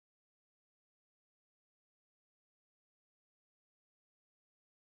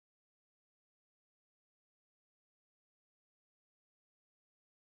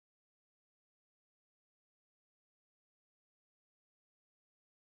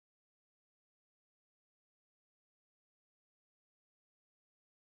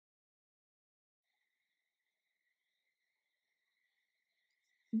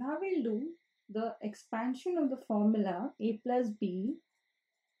Now we'll do the expansion of the formula a plus b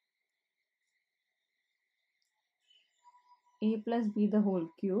the whole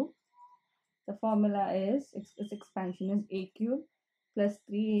cube. The formula is, its expansion is a cube plus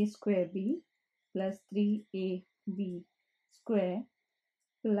 3a square b plus 3ab square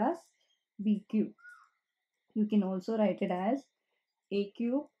plus b cube. You can also write it as a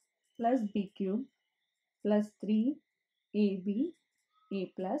cube plus b cube plus 3ab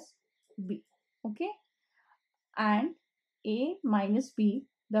a plus b. Okay, and a minus b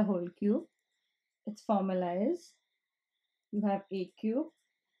the whole cube. Its formula is, you have a cube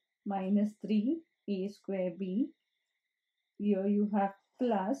minus 3a square b. Here you have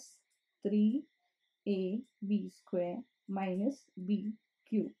plus 3ab square minus b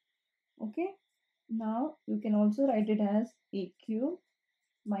cube. Okay, now you can also write it as a cube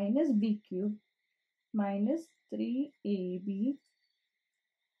minus b cube minus 3ab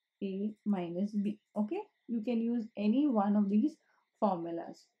a minus b. Okay, you can use any one of these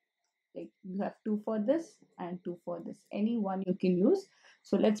formulas. Like you have 2 for this and 2 for this. Any one you can use.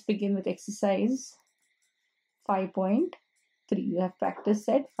 So let's begin with exercise 5.3. You have practice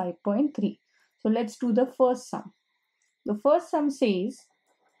set 5.3. So let's do the first sum. The first sum says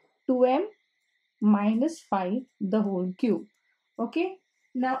 2m minus 5 the whole cube. Okay,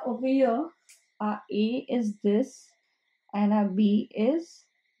 now over here our a is this and our b is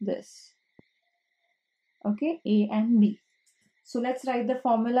this. Okay, a and b. So let's write the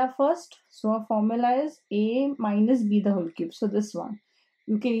formula first. So our formula is a minus b the whole cube. So this one,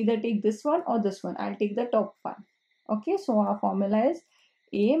 you can either take this one or this one. I'll take the top one. Okay, so our formula is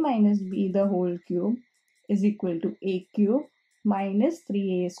a minus b the whole cube is equal to a cube minus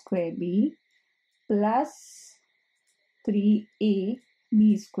 3a square b plus 3a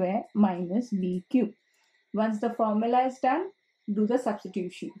b square minus b cube. Once the formula is done, do the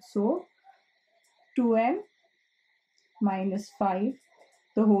substitution. So 2m minus 5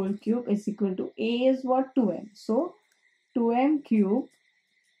 the whole cube is equal to a is what? 2m. So 2m cube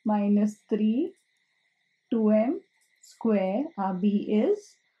minus 3 2m square. Our b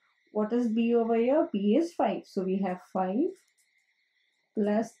is, what is b over here? b is 5. So we have 5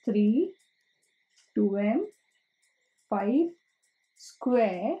 plus 3 2m 5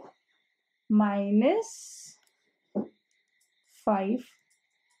 square minus 5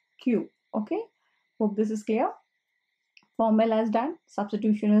 cube. Okay, hope this is clear. Formula is done,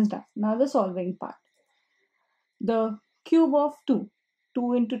 substitution is done. Now the solving part. The cube of 2.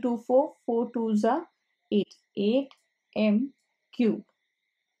 2 into 2, 4. 4 2s are 8. 8m cube.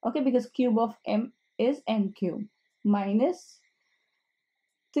 Okay, because cube of m is m cube. Minus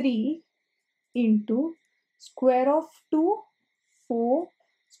 3 into square of 2, 4,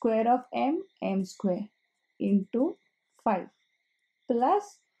 square of m, m square, into 5.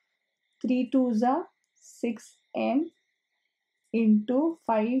 Plus 3 2s are 6m into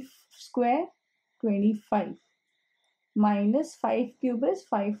 5 square, 25, minus 5 cube is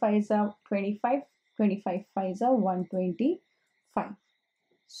 5 5s are 25, 25 5s are 125.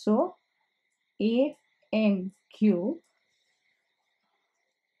 So 8m cube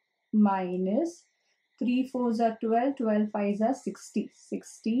minus 3 4s are 12, 12 5s are 60,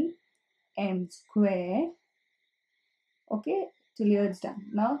 60 m square. Okay, till here it's done.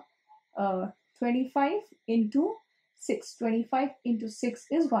 Now 25 into 6. 25 into 6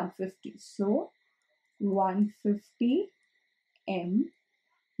 is 150. So 150 m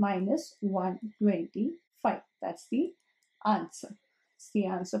minus 125. That's the answer. It's the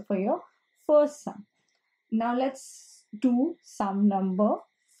answer for your first sum. Now let's do sum number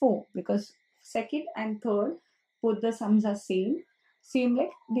 4, because second and third, both the sums are same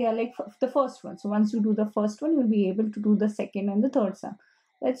like they are like the first one. So once you do the first one, you'll be able to do the second and the third sum.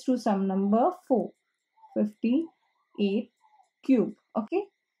 Let's do sum number 4. 58 cube. Okay,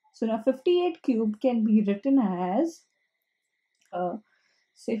 so now 58 cube can be written as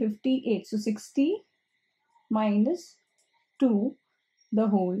say 58. So 60 minus 2 the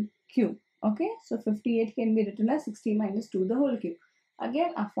whole cube. Okay, so 58 can be written as 60 minus 2 the whole cube.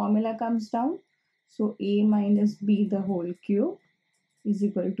 Again, our formula comes down. So a minus b the whole cube is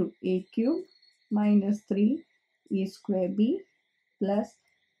equal to a cube minus 3a square b plus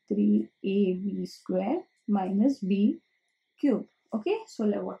 3ab square minus b cube. Okay, so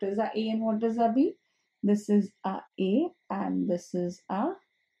what is our a and what is our b? This is our a and this is our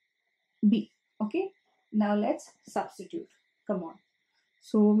b. Okay, now let's substitute. Come on.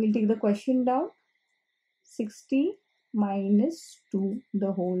 So we'll take the question down. 60 minus 2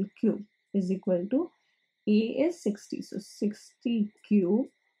 the whole cube is equal to a is 60. So 60 cube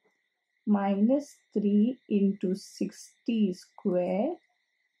minus 3 into 60 square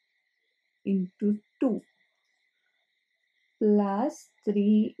into 2 plus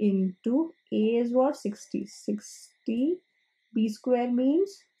 3 into a is what? 60. 60 b square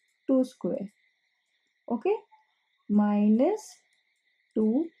means 2 square. Okay, minus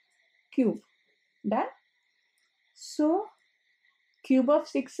 2 cube. Done. So cube of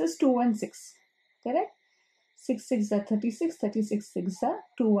 6 is 216. Correct? 6 6 are 36, 36 6 are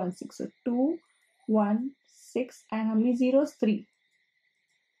 216. So 216 and how many zeros? 3.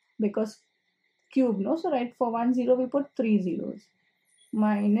 Because cube, no? So right, for 1 0 we put 3 zeros.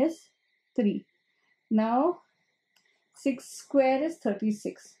 Minus 3. Now 6 square is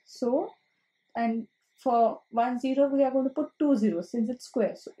 36. So, and for 1 0 we are going to put 2 zeros since it's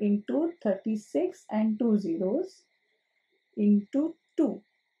square. So into 36 and 2 zeros into 2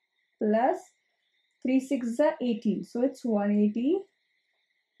 plus 3 6 are 18. So it's 180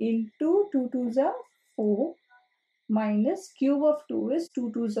 into 2 2s are 4 minus cube of 2 is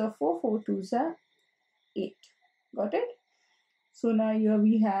 2 2s are 4, 4 2s are 8. Got it? So now here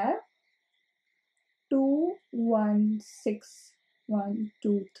we have 2 1 6 1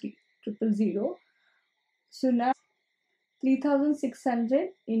 2 3 000. So now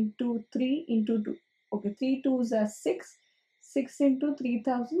 3600 into 3 into 2. Okay, 3 2s are 6. 6 into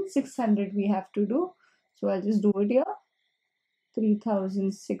 3600 we have to do. So I'll just do it here.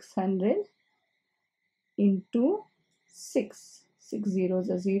 3600 into 6. 6 zeros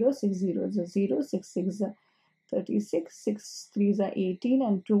are 0, 6 zeros are 0, 6 6 are 36, 6 3s are 18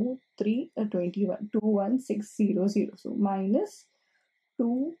 and 2 3 are 21. 21600. So minus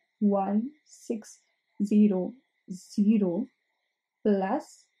 21600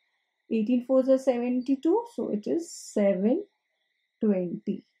 plus 18 4s are 72. So it is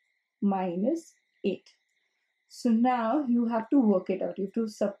 720 minus 8. So now you have to work it out. You have to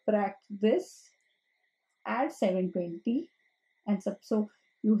subtract this, add 720 and so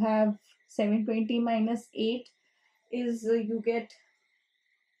you have 720 minus 8 is you get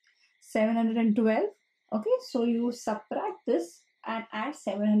 712. Okay, so you subtract this and add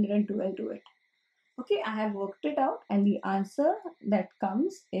 712 to it. Okay, I have worked it out and the answer that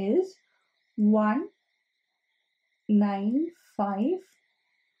comes is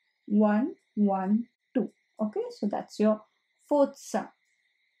 195112. Okay, so that's your fourth sum.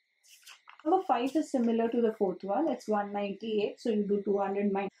 Number 5 is similar to the fourth one. It's 198. So you do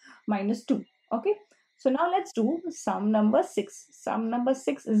 200 minus 2. Okay. So now let's do sum number 6. Sum number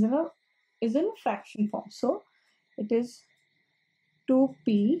 6 is in fraction form. So it is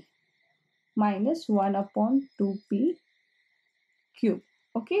 2p minus 1 upon 2p cube.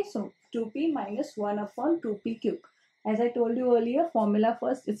 Okay. So 2p minus 1 upon 2p cube. As I told you earlier, formula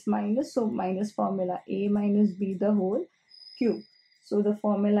first it's minus. So minus formula a minus b the whole cube. So the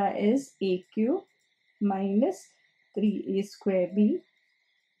formula is a cube minus 3a square b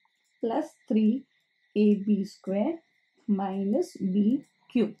plus 3ab square minus b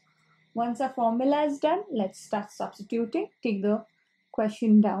cube. Once our formula is done, let's start substituting. Take the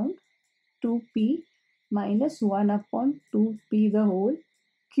question down. 2p minus 1 upon 2p the whole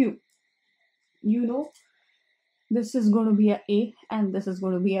cube. You know this is going to be a and this is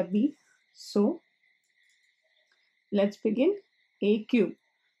going to be a b. So let's begin. A cube.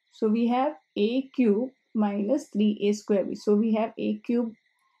 So we have a cube minus 3a square b. So we have a cube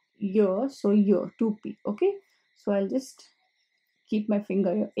here. So here 2p. Okay. So I'll just keep my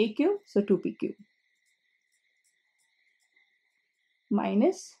finger here. A cube. So 2p cube.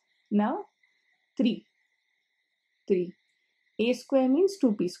 Minus now 3. 3. A square means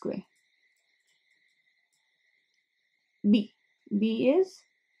 2p square. B. B is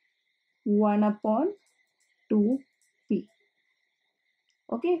 1 upon 2p.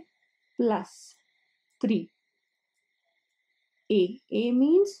 Okay. Plus 3. A. A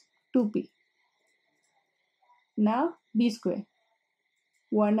means 2p. Now b square.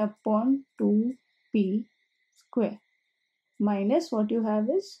 1 upon 2p square. Minus what you have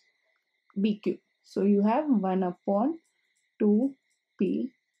is b cube. So you have 1 upon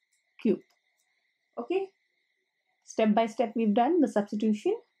 2p cube. Okay. Step by step we've done the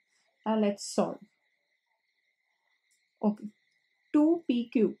substitution. Now let's solve. Okay.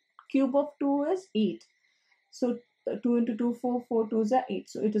 2p cube. Cube of 2 is 8. So 2 into 2, 4, 4 2s are 8.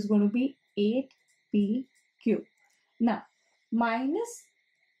 So it is going to be 8p cube. Now minus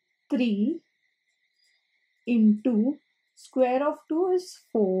 3 into square of 2 is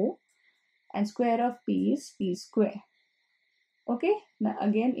 4 and square of p is p square. Okay. Now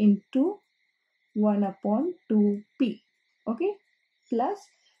again into 1 upon 2p. Okay. Plus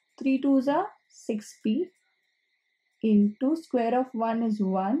 3 2s are 6p into square of 1 is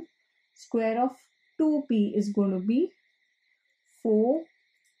 1. Square of 2p is going to be 4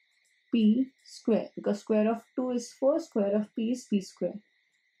 p square, because square of 2 is 4, square of p is p square,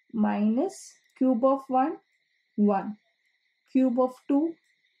 minus cube of 1, 1, cube of 2,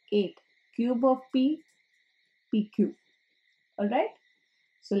 8, cube of p, p cube. Alright,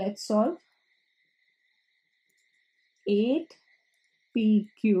 so let's solve. 8 p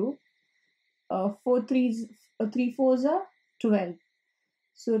cube, 4 3s, 3 4s are 12.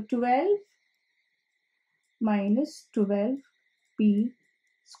 So 12 minus 12 p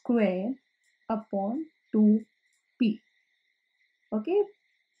square upon 2p. Okay,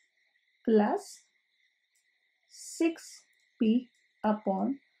 plus 6p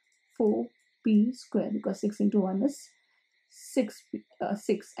upon 4p square, because 6 into 1 is 6p,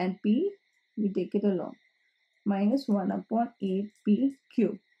 6, and p we take it along, minus 1 upon 8p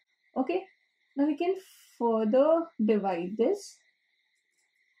cube. Okay, now we can further divide this.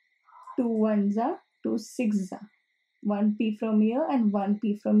 2 1s are 2 6s are, 1p from here and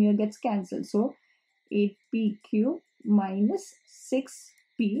 1p from here gets cancelled, so 8p cube minus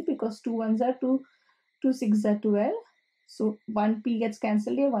 6p, because 2 1s are 2, 2 6s are 12, so 1p gets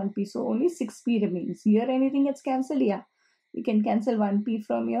cancelled here, 1p, so only 6p remains. Here anything gets cancelled? Yeah, we can cancel 1p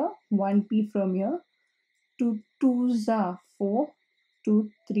from here, 1p from here. 2 2s are 4, 2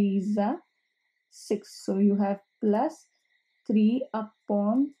 3s are 6, so you have plus 3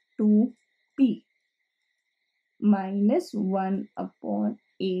 upon 2p minus 1 upon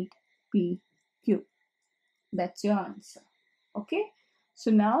 8p cube. That's your answer. Okay,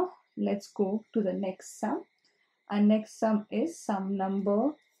 so now let's go to the next sum. Our next sum is sum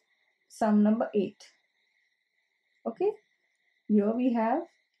number 8. Okay, here we have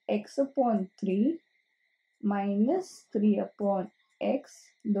x upon 3 minus 3 upon x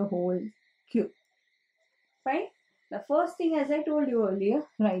the whole cube. Fine. The first thing, as I told you earlier,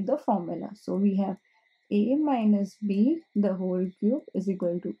 write the formula. So we have a minus b the whole cube is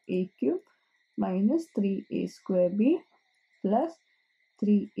equal to a cube minus 3a square b plus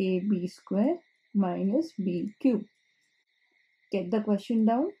 3ab square minus b cube. Get the question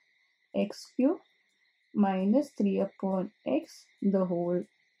down. X cube minus 3 upon x the whole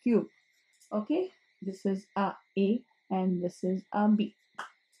cube. Okay, this is our a and this is our b.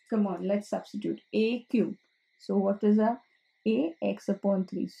 Come on, let's substitute. A cube. So what is our a? X upon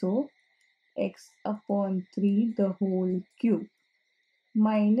 3. So x upon 3 the whole cube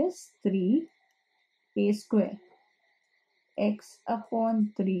minus 3 a square. X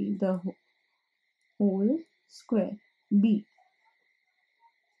upon 3 the whole square. B.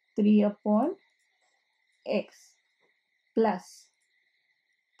 3 upon x plus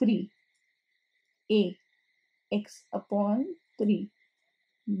 3 a. X upon 3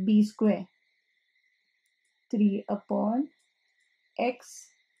 b square. 3 upon x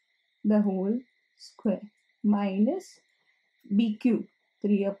the whole square minus b cube.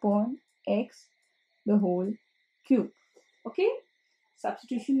 3 upon x the whole cube. Okay,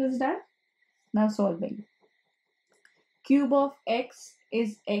 substitution is done. Now solving. Cube of x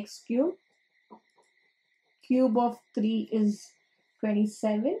is x cube. Cube of 3 is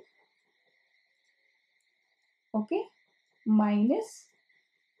 27. Okay, minus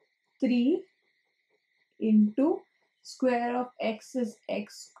 3 into square of x is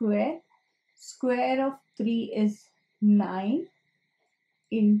x square. Square of 3 is 9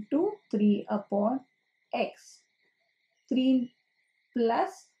 into 3 upon x. 3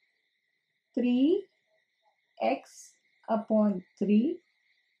 plus 3x upon 3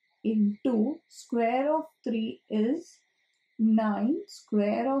 into square of 3 is 9,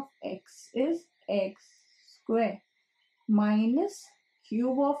 square of x is x square, minus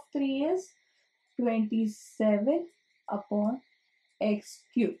cube of 3 is 27 upon x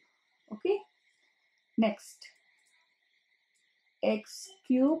cube. Okay, next, x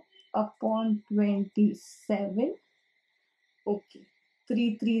cube upon 27. Okay,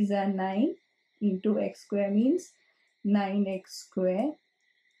 3 3s are 9 into x square means 9x square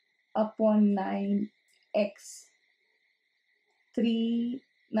upon 9x. 3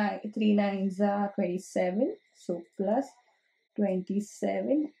 9s are 27, so plus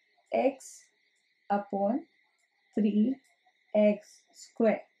 27x upon 3x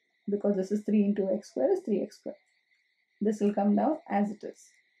square, because this is 3 into x square is 3x square. This will come down as it is.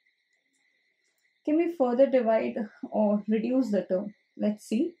 Can we further divide or reduce the term? Let's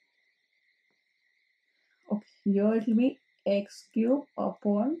see. Okay, here it will be x cube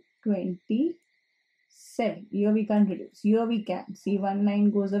upon 27. Here we can't reduce. Here we can. See, 1 9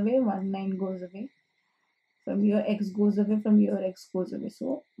 goes away, 1 9 goes away. From here x goes away, from here x goes away.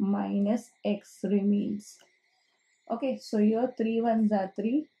 So minus x remains. Okay, so here 3 1s are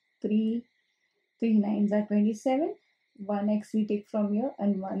 3, 3 9s are 27. 1x we take from here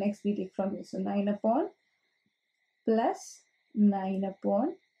and 1x we take from here. So 9 upon plus 9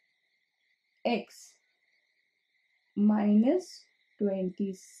 upon x minus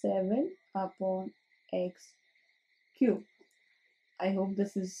 27 upon x cube. I hope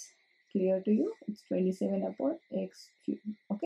this is clear to you. It's 27 upon x cube. Okay.